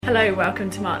Hello, welcome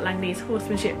to Mark Langley's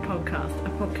Horsemanship Podcast, a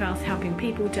podcast helping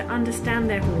people to understand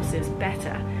their horses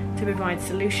better, to provide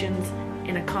solutions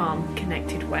in a calm,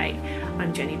 connected way.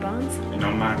 I'm Jenny Barnes. And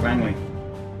I'm Mark Langley.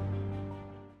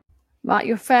 Mark,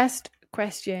 your first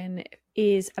question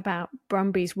is about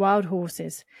Brumby's wild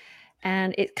horses,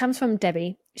 and it comes from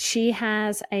Debbie. She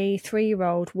has a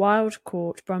 3-year-old wild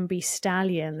caught Brumby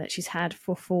stallion that she's had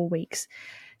for 4 weeks.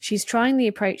 She's trying the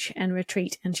approach and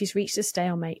retreat, and she's reached a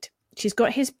stalemate. She's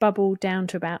got his bubble down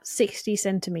to about 60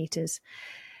 centimetres,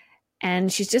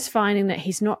 and she's just finding that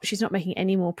she's not making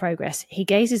any more progress. He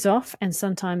gazes off and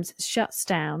sometimes shuts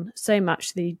down so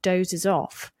much that he dozes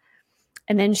off.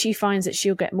 And then she finds that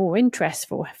she'll get more interest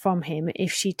from him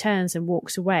if she turns and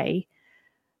walks away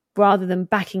rather than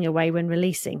backing away when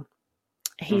releasing.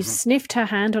 He's sniffed her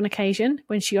hand on occasion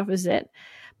when she offers it,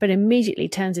 but immediately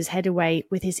turns his head away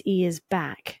with his ears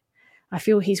back. I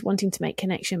feel he's wanting to make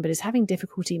connection, but is having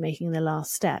difficulty making the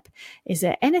last step. Is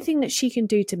there anything that she can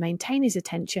do to maintain his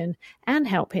attention and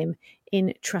help him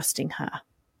in trusting her?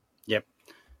 Yep.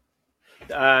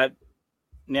 Now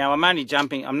I'm only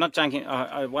jumping. I'm not jumping.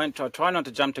 I try not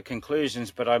to jump to conclusions,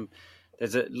 but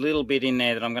there's a little bit in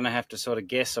there that I'm going to have to sort of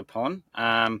guess upon.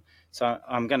 So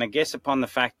I'm going to guess upon the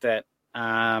fact that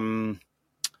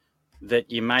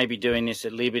that you may be doing this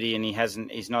at Liberty, and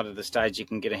he's not at the stage you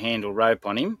can get a handle rope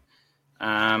on him.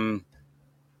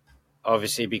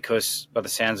 Obviously, because by the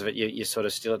sounds of it, you're sort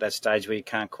of still at that stage where you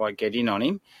can't quite get in on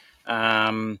him.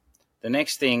 The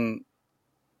next thing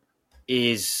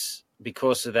is,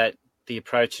 because of that, the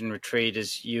approach and retreat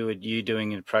is you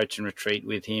doing an approach and retreat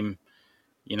with him,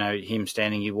 him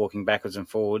standing, you walking backwards and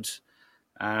forwards.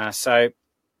 So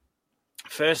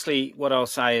firstly, what I'll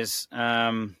say is,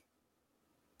 I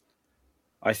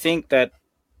think that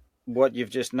what you've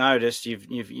just noticed,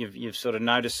 you've sort of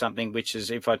noticed something, which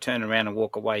is if I turn around and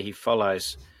walk away, he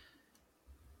follows.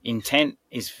 Intent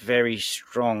is very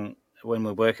strong when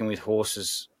we're working with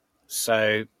horses.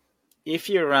 So if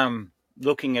you're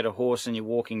looking at a horse and you're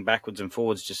walking backwards and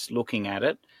forwards, just looking at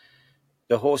it,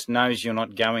 the horse knows you're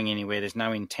not going anywhere. There's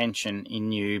no intention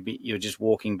in you. You're just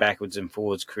walking backwards and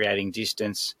forwards, creating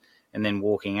distance and then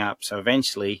walking up.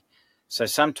 So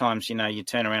sometimes, you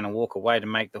turn around and walk away to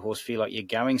make the horse feel like you're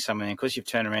going somewhere. And because you've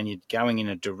turned around, you're going in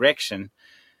a direction,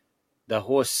 the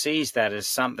horse sees that as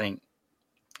something.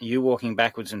 You walking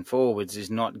backwards and forwards is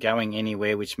not going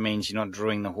anywhere, which means you're not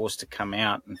drawing the horse to come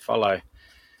out and follow.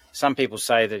 Some people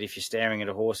say that if you're staring at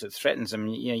a horse, it threatens them.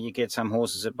 You get some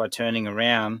horses that by turning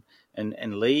around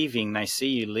and leaving, they see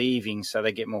you leaving, so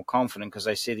they get more confident because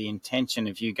they see the intention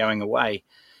of you going away.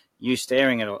 You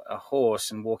staring at a horse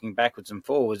and walking backwards and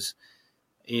forwards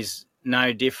is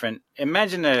no different.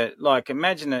 Imagine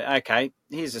okay,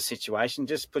 here's a situation.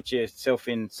 Just put yourself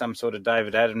in some sort of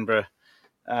David Attenborough,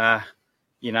 or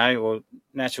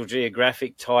National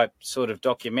Geographic type sort of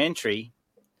documentary.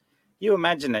 You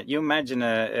imagine it. You imagine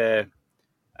a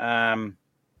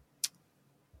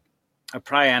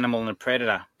prey animal and a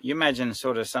predator. You imagine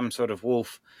some sort of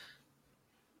wolf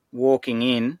walking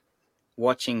in,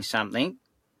 watching something,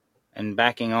 and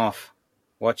backing off,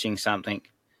 watching something.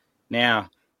 Now,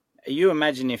 you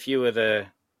imagine if you were the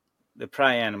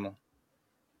prey animal,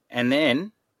 and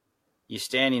then you're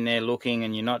standing there looking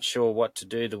and you're not sure what to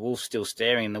do. The wolf's still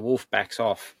staring, and the wolf backs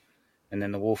off, and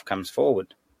then the wolf comes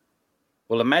forward.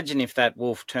 Well, imagine if that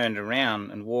wolf turned around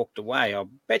and walked away. I'll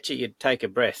bet you'd take a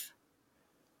breath.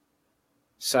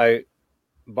 So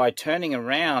by turning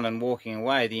around and walking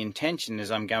away, the intention is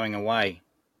I'm going away.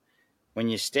 When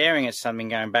you're staring at something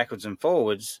going backwards and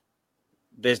forwards,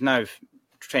 there's no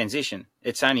transition.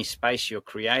 It's only space you're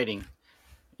creating.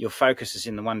 Your focus is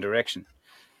in the one direction.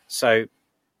 So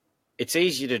it's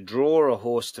easier to draw a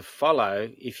horse to follow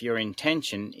if your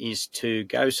intention is to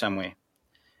go somewhere.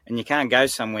 And you can't go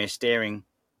somewhere staring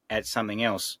at something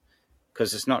else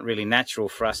because it's not really natural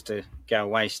for us to go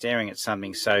away staring at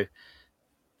something. So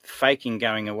faking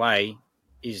going away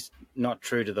is not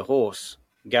true to the horse.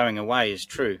 Going away is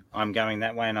true. I'm going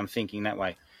that way and I'm thinking that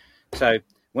way. So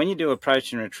when you do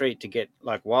approach and retreat to get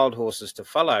like wild horses to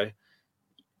follow,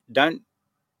 don't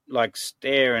like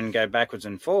stare and go backwards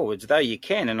and forwards, though you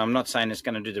can. And I'm not saying it's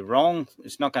going to do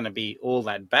it's not going to be all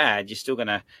that bad. You're still going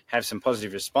to have some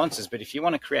positive responses. But if you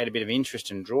want to create a bit of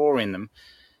interest and draw in them,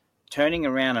 turning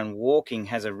around and walking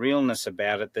has a realness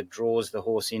about it that draws the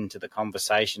horse into the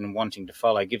conversation and wanting to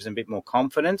follow, gives them a bit more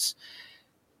confidence,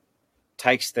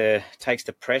 takes the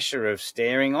pressure of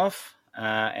staring off.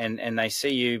 And they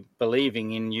see you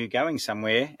believing in you going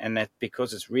somewhere, and that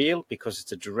because it's real, because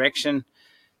it's a direction,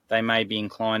 they may be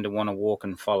inclined to want to walk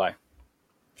and follow.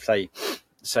 So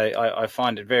I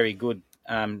find it very good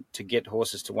to get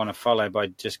horses to want to follow by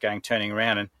just turning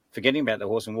around. And forgetting about the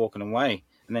horse and walking away,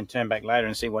 and then turn back later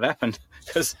and see what happened.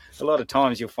 Because a lot of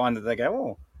times you'll find that they go,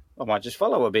 oh, I might just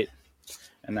follow a bit.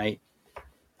 And they,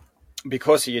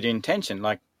 because of your intention,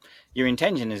 like your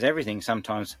intention is everything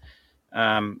sometimes.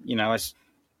 It's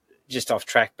just off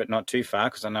track, but not too far,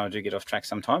 because I know I do get off track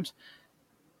sometimes.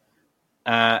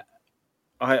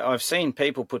 I've seen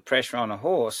people put pressure on a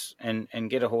horse and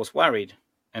get a horse worried.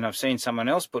 And I've seen someone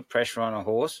else put pressure on a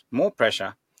horse, more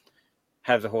pressure,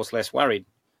 have the horse less worried.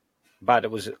 But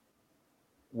it was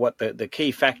what the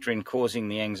key factor in causing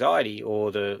the anxiety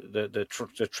or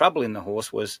the trouble in the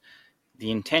horse was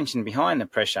the intention behind the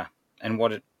pressure and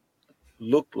what it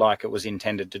looked like it was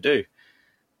intended to do.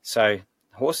 So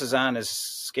horses aren't as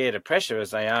scared of pressure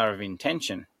as they are of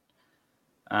intention.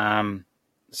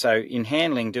 So in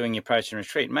handling, doing your approach and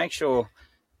retreat, make sure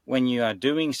when you are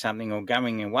doing something or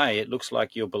going away, it looks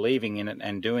like you're believing in it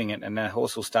and doing it, and the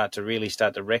horse will start to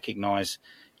recognize,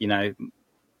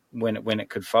 when it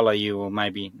could follow you or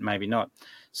maybe not.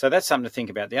 So that's something to think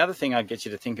about. The other thing I'd get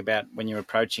you to think about when you're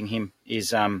approaching him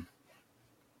is I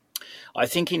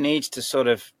think he needs to sort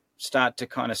of start to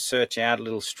kind of search out a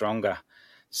little stronger.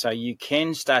 So you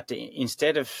can start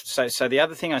to, so the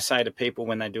other thing I say to people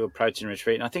when they do approach and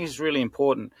retreat, and I think it's really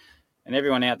important, and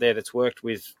everyone out there that's worked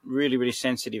with really, really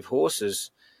sensitive horses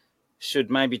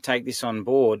should maybe take this on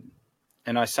board.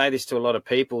 And I say this to a lot of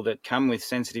people that come with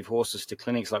sensitive horses to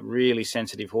clinics, like really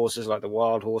sensitive horses, like the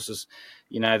wild horses,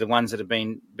 the ones that have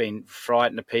been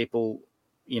frightened of people,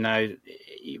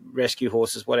 rescue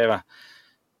horses, whatever.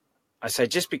 I say,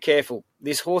 just be careful.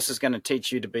 This horse is going to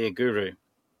teach you to be a guru.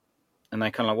 And they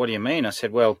kind of like, what do you mean? I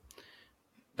said, well,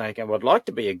 they go, well, I'd like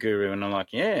to be a guru. And I'm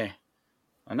like, yeah,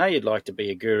 I know you'd like to be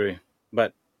a guru,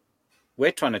 but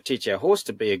we're trying to teach our horse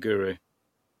to be a guru.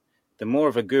 The more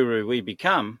of a guru we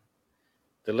become,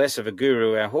 the less of a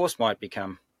guru our horse might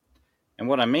become. And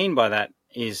what I mean by that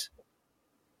is,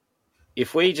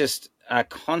 if we just are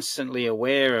constantly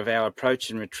aware of our approach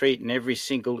and retreat and every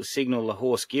single signal the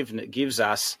horse gives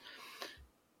us,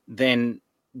 then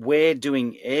we're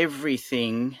doing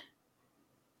everything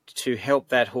to help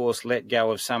that horse let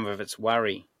go of some of its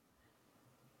worry,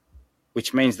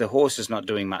 which means the horse is not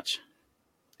doing much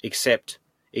except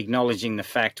acknowledging the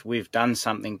fact we've done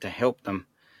something to help them.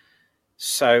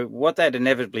 So what that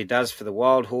inevitably does for the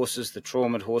wild horses, the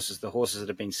traumatized horses, the horses that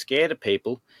have been scared of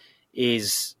people,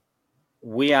 is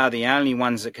we are the only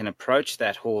ones that can approach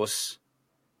that horse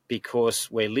because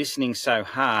we're listening so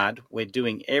hard, we're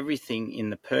doing everything in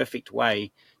the perfect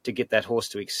way to get that horse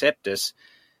to accept us,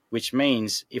 which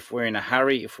means if we're in a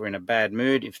hurry, if we're in a bad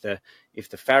mood, if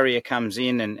the farrier comes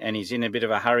in and he's in a bit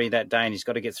of a hurry that day and he's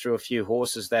got to get through a few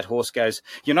horses, that horse goes,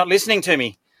 "You're not listening to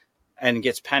me," and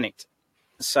gets panicked.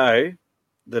 So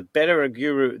the better a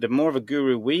guru, the more of a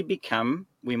guru we become,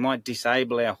 we might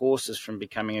disable our horses from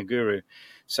becoming a guru.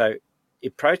 So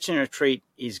approach and retreat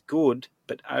is good,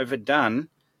 but overdone,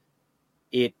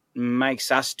 it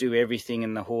makes us do everything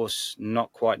and the horse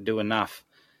not quite do enough.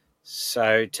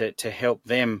 So to help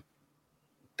them,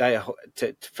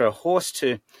 for a horse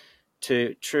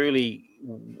to truly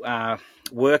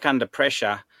work under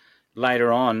pressure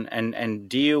later on and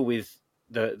deal with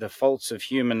the faults of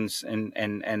humans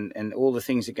and all the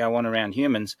things that go on around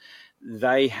humans,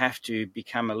 they have to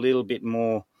become a little bit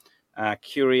more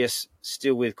curious,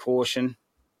 still with caution.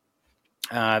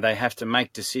 They have to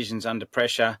make decisions under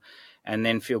pressure and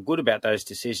then feel good about those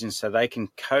decisions so they can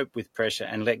cope with pressure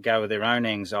and let go of their own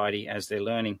anxiety as they're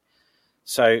learning.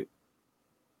 So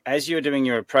as you're doing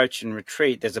your approach and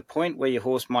retreat, there's a point where your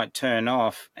horse might turn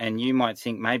off and you might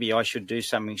think, maybe I should do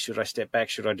something. Should I step back?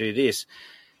 Should I do this?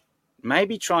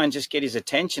 Maybe try and just get his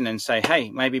attention and say,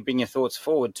 hey, maybe bring your thoughts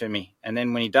forward to me. And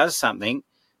then when he does something,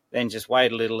 then just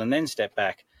wait a little and then step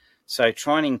back. So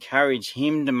try and encourage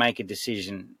him to make a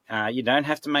decision. You don't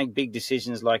have to make big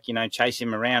decisions like, chase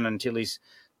him around until he's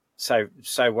so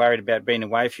worried about being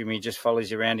away from you, he just follows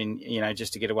you around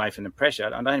just to get away from the pressure.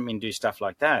 I don't mean do stuff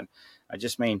like that. I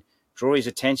just mean draw his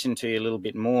attention to you a little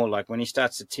bit more. Like when he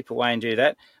starts to tip away and do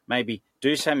that, maybe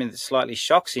do something that slightly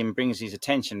shocks him, brings his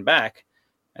attention back,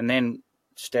 and then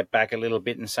step back a little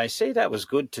bit and say, see, that was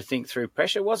good to think through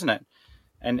pressure, wasn't it?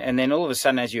 And then all of a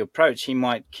sudden, as you approach, he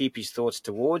might keep his thoughts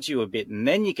towards you a bit, and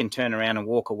then you can turn around and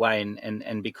walk away.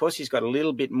 And because he's got a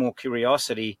little bit more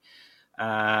curiosity,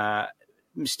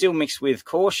 still mixed with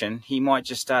caution, he might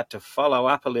just start to follow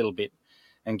up a little bit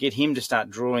and get him to start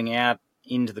drawing out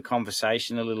into the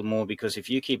conversation a little more. Because if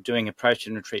you keep doing approach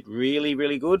and retreat really,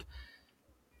 really good,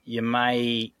 you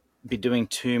may be doing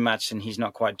too much and he's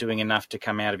not quite doing enough to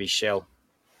come out of his shell.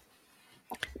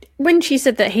 When she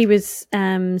said that he was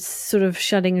sort of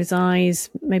shutting his eyes,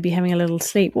 maybe having a little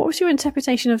sleep, what was your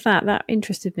interpretation of that? That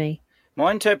interested me.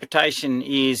 My interpretation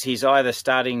is he's either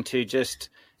starting to just,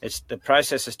 the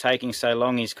process is taking so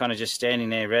long, he's kind of just standing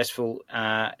there restful,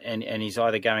 and he's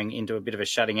either going into a bit of a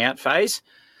shutting out phase.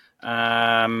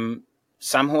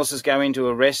 Some horses go into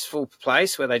a restful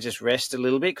place where they just rest a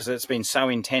little bit because it's been so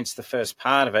intense the first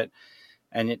part of it,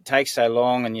 and it takes so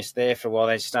long and you're there for a while,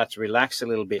 they start to relax a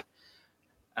little bit.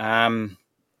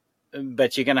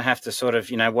 But you're going to have to sort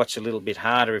of, watch a little bit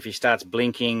harder if he starts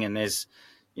blinking and there's,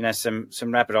 some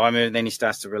rapid eye movement, then he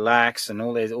starts to relax and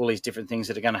all these different things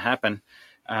that are going to happen.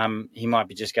 He might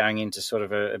be just going into sort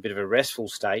of a bit of a restful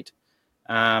state.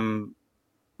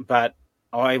 But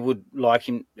I would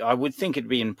think it'd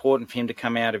be important for him to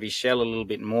come out of his shell a little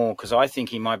bit more, because I think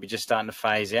he might be just starting to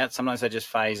phase out. Sometimes they just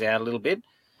phase out a little bit.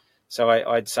 So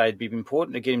I'd say it'd be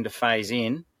important to get him to phase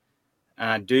in,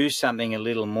 do something a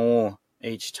little more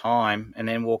each time, and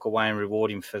then walk away and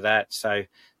reward him for that. So,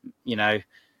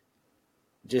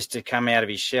 just to come out of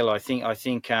his shell, I think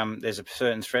there's a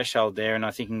certain threshold there, and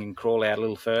I think he can crawl out a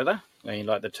little further.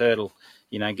 Like the turtle,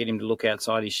 get him to look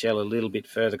outside his shell a little bit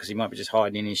further, because he might be just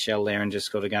hiding in his shell there and just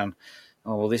sort of going,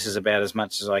 oh, well, this is about as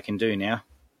much as I can do now.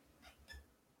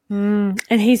 And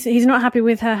he's not happy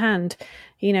with her hand.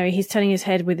 He's turning his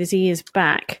head with his ears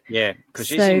back. Yeah, because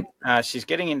she's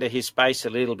getting into his space a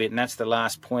little bit, and that's the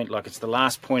last point. Like, it's the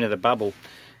last point of the bubble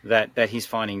that he's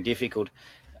finding difficult.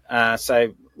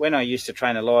 So when I used to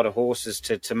train a lot of horses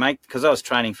to make, because I was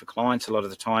training for clients a lot of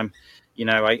the time,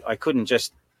 I couldn't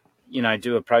just,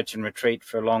 do approach and retreat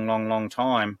for a long, long, long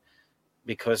time,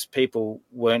 because people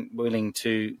weren't willing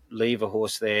to leave a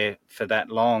horse there for that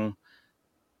long.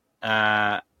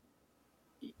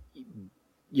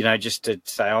 Just to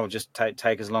say, I'll just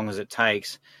take as long as it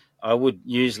takes. I would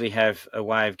usually have a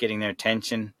way of getting their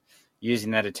attention,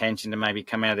 using that attention to maybe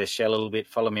come out of their shell a little bit,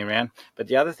 follow me around. But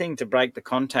the other thing to break the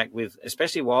contact with,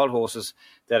 especially wild horses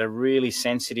that are really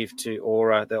sensitive to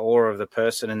the aura of the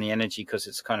person and the energy, because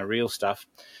it's kind of real stuff,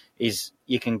 is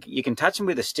you can touch them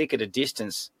with a stick at a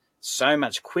distance so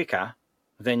much quicker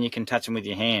than you can touch them with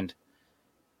your hand.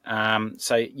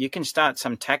 So you can start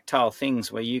some tactile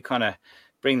things where you kind of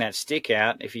bring that stick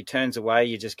out. If he turns away,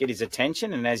 you just get his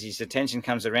attention, and as his attention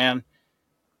comes around,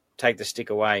 take the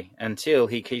stick away until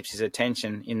he keeps his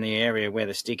attention in the area where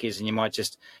the stick is, and you might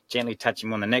just gently touch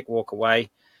him on the neck, walk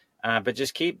away, but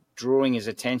just keep drawing his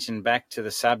attention back to the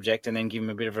subject, and then give him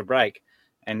a bit of a break.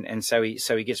 And so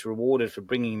he gets rewarded for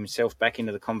bringing himself back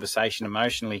into the conversation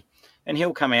emotionally, and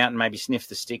he'll come out and maybe sniff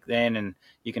the stick then, and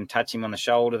you can touch him on the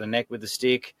shoulder, the neck with the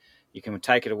stick. You can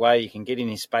take it away. You can get in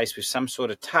his space with some sort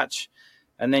of touch,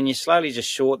 and then you slowly just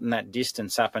shorten that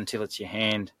distance up until it's your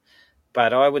hand.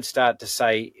 But I would start to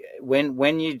say,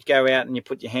 when you go out and you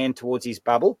put your hand towards his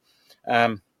bubble,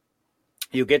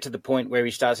 you'll get to the point where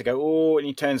he starts to go, oh, and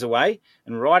he turns away.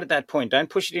 And right at that point, don't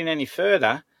push it in any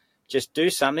further. Just do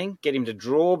something, get him to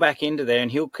draw back into there,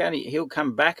 and he'll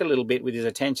come back a little bit with his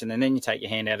attention, and then you take your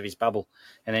hand out of his bubble,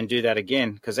 and then do that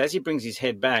again. Because as he brings his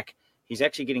head back, he's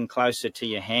actually getting closer to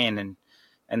your hand,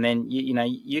 and then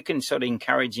you can sort of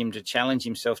encourage him to challenge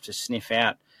himself to sniff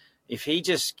out. If he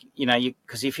just,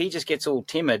 because if he just gets all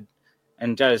timid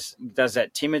and does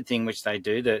that timid thing, which they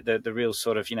do, the real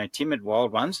sort of, timid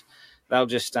wild ones, they'll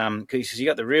just, because you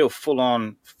got the real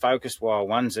full-on focused wild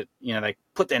ones that, they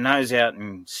put their nose out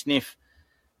and sniff,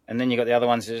 and then you got the other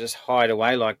ones that just hide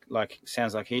away, like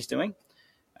sounds like he's doing.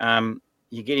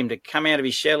 You get him to come out of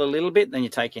his shell a little bit, then you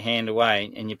take your hand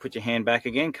away, and you put your hand back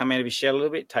again, come out of his shell a little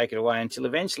bit, take it away, until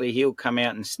eventually he'll come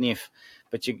out and sniff.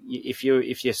 But if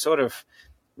you sort of,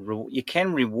 you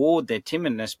can reward their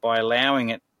timidness by allowing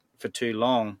it for too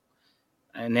long,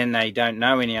 and then they don't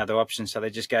know any other options, so they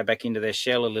just go back into their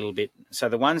shell a little bit. So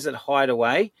the ones that hide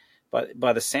away,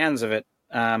 by the sounds of it,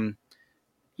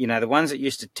 the ones that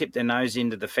used to tip their nose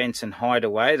into the fence and hide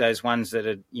away, those ones that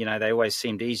are, they always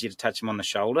seemed easier to touch them on the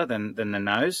shoulder than the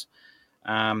nose.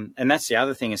 And that's the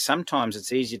other thing, is sometimes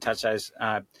it's easier to touch those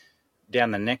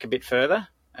down the neck a bit further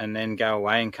and then go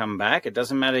away and come back. It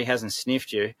doesn't matter he hasn't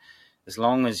sniffed you, as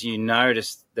long as you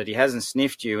notice that he hasn't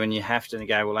sniffed you, and you have to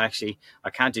go, well, actually,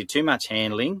 I can't do too much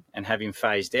handling and have him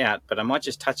phased out, but I might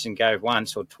just touch and go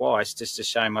once or twice just to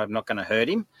show him I'm not going to hurt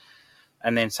him.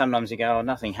 And then sometimes you go, oh,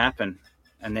 nothing happened.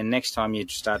 And then next time you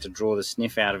start to draw the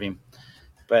sniff out of him.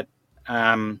 But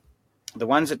the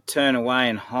ones that turn away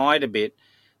and hide a bit,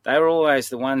 they were always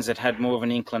the ones that had more of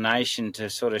an inclination to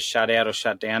sort of shut out or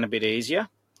shut down a bit easier.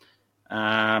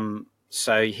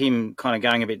 So him kind of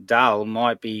going a bit dull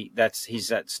might be he's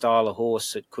that style of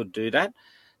horse that could do that.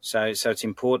 So it's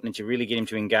important that you really get him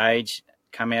to engage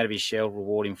come out of his shell,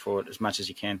 reward him for it as much as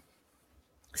you can.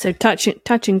 So touch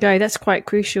and go, that's quite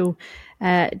crucial,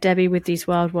 Debbie, with these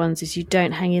wild ones, is you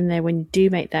don't hang in there when you do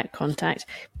make that contact,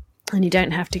 and you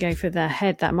don't have to go for the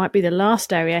head. That might be the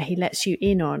last area he lets you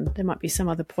in on. There might be some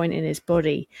other point in his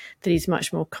body that he's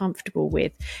much more comfortable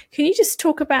with. Can you just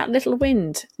talk about Little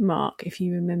Wind, Mark, if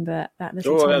you remember that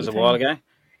little Sure, that was a while ago.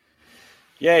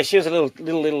 Yeah, she was a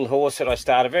little horse that I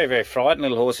started, very, very frightened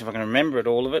little horse, if I can remember it,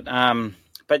 all of it.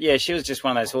 But yeah, she was just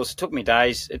one of those horses. It took me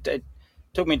days. It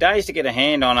took me days to get a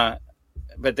hand on her,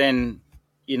 but then,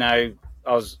 you know,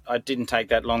 I didn't take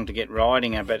that long to get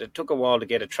riding her, but it took a while to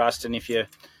get her trust. And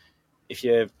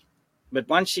but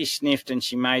once she sniffed and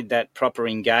she made that proper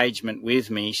engagement with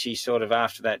me, she sort of,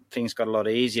 after that, things got a lot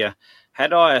easier.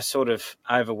 Had I sort of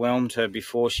overwhelmed her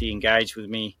before she engaged with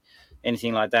me,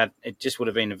 anything like that, it just would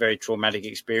have been a very traumatic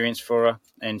experience for her,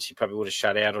 and she probably would have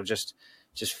shut out or just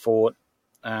fought.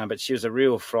 But she was a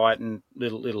real frightened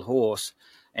little horse,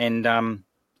 and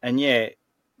yeah,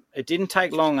 it didn't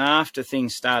take long after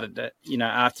things started to, you know,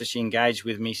 after she engaged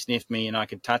with me, sniffed me, and I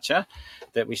could touch her,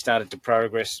 that we started to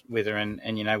progress with her,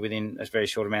 and you know, within a very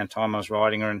short amount of time I was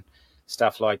riding her and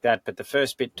stuff like that. But the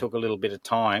first bit took a little bit of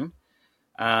time.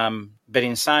 But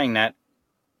in saying that,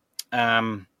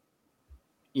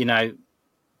 you know,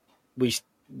 we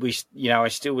you know, I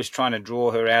still was trying to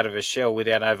draw her out of her shell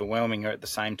without overwhelming her at the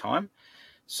same time.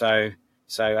 So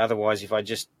otherwise, if I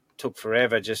just took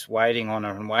forever just waiting on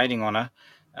her,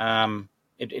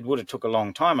 it would have took a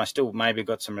long time. I still maybe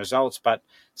got some results, but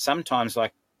sometimes,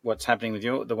 like what's happening with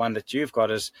you, the one that you've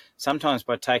got, is sometimes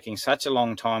by taking such a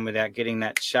long time without getting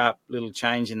that sharp little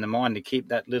change in the mind to keep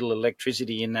that little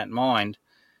electricity in that mind,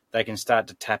 they can start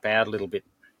to tap out a little bit.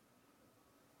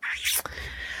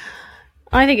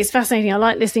 I think it's fascinating. I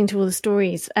like listening to all the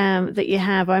stories that you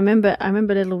have. I remember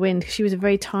Little Wind. She was a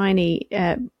very tiny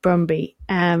Brumby,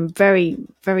 very,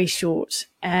 very short,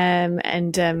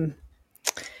 and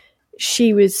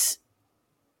she was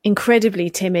incredibly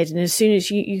timid. And as soon as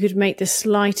you could make the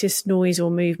slightest noise or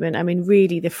movement, I mean,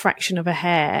 really the fraction of a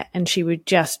hair, and she would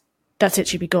just, that's it,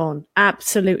 she'd be gone,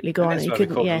 absolutely gone. And that's why we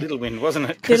called it Little Wind, wasn't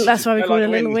it? That's why we called her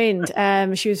Little Wind.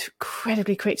 She was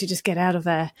incredibly quick to just get out of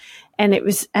there, and it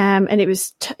was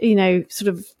you know, sort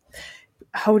of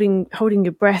holding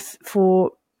your breath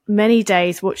for many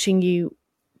days, watching you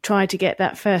try to get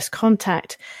that first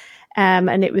contact.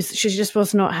 And she just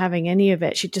was not having any of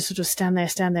it. She'd just sort of stand there,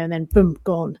 and then boom,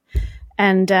 gone.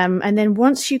 And then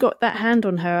once you got that hand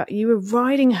on her, you were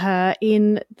riding her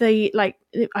in the, like,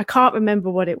 I can't remember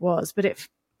what it was, but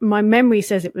my memory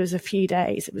says it was a few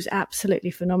days. It was absolutely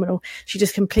phenomenal. She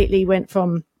just completely went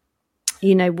from,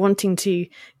 you know, wanting to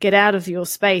get out of your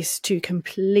space to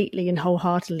completely and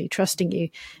wholeheartedly trusting you.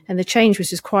 And the change was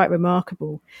just quite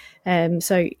remarkable.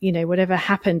 So, you know, whatever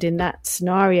happened in that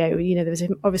scenario, you know, there was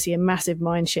obviously a massive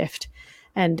mind shift,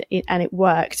 and it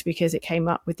worked because it came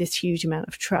up with this huge amount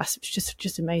of trust. It was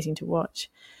just amazing to watch.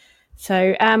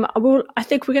 So, I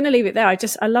think we're going to leave it there.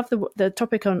 I love the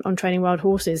topic on training wild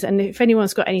horses. And if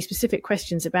anyone's got any specific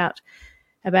questions about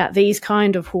these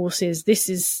kind of horses, this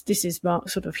is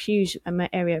Mark's sort of huge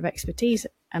area of expertise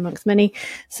amongst many.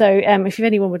 So if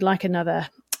anyone would like another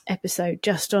episode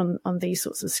just on these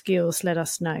sorts of skills, let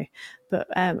us know. But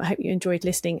I hope you enjoyed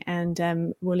listening,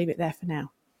 and we'll leave it there for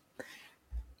now.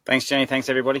 Thanks, Jenny. Thanks,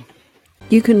 everybody.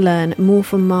 You can learn more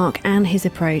from Mark and his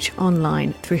approach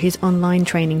online through his online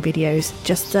training videos.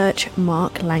 Just search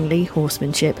Mark Langley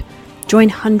Horsemanship. Join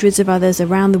hundreds of others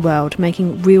around the world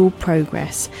making real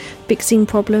progress, fixing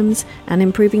problems and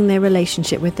improving their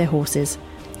relationship with their horses.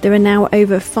 There are now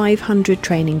over 500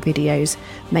 training videos.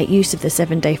 Make use of the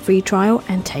 7-day free trial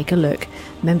and take a look.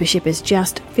 Membership is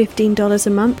just $15 a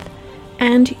month,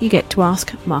 and you get to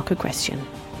ask Mark a question.